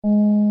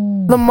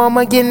The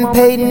mama getting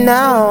paid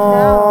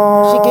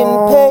now.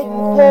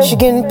 She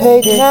getting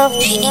paid now.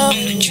 Yeah.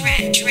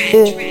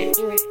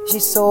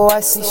 She's so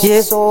icy,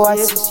 she's so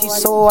icy, she's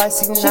so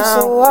icy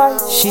now.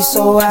 She's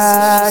so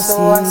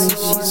icy,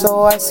 she's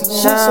so icy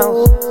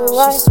now.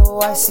 She's so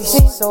icy,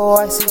 she's so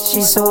icy,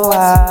 she's so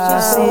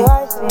icy.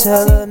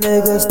 Tell a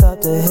nigga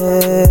stop the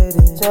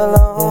heading. Tell a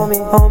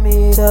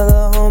homie, tell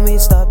a homie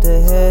stop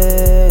the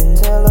heading.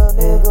 Tell a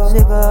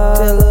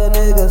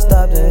nigga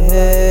stop the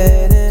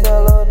heading.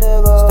 Tell a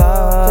nigga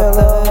stop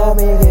the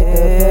homie get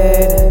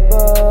the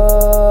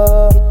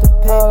paper. Get the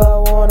paper. All I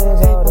want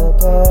is all the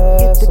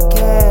cash. Get the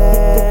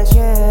cash.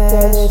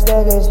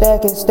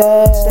 Stack it.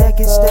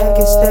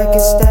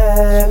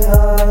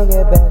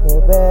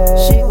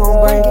 She gon'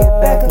 bring it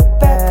back.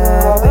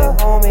 Big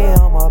homie,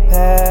 I'm a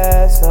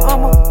passer.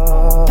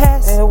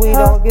 And we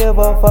don't give a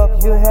fuck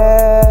if you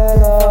had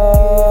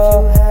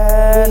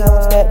her. We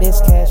gon' stack this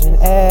cash and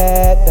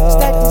act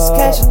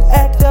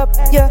up.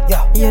 Yeah.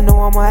 You know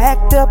I'ma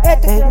act up.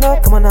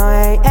 Come on,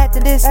 I ain't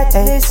acting this.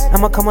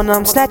 I'ma come on,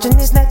 I'm snatching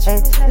this.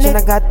 Then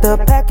I got the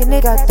packing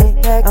it.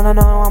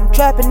 No, I'm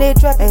trapping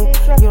it. You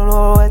don't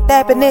know what's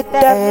tapping it.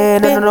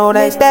 No,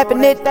 they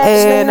stapping it. No,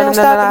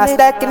 I'm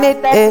stacking it.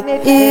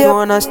 You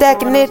going on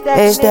stacking it.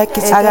 I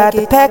got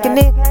the packing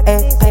it.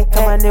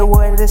 Come on, there,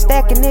 what is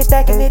stacking it.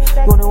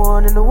 You the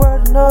one in the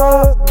world to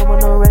know. Come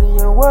on, ready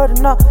and word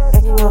to know.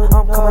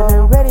 I'm coming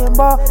in ready and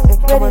ball.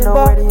 Come on,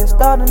 ready and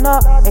starting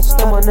up.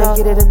 Come on,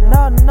 get it and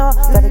no.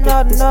 Gotta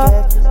get this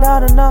cash. No,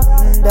 doubt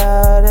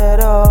at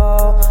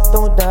all.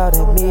 Don't doubt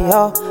at me,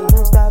 oh.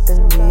 No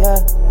stopping me,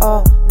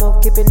 oh. No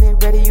keeping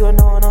it ready, you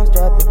know I'm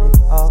strapping it,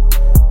 oh.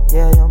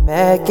 Yeah, I'm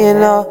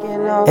macking up,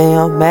 hey,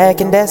 I'm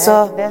macking, that's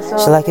all.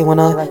 She like it when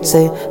I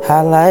say,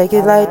 I like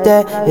it like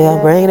that. Yeah,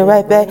 I'm bringing it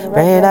right back.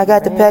 I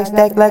got the pack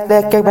stacked like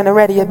that. Keep running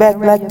ready, you're back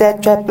like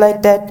that. Trap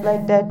like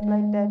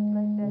that.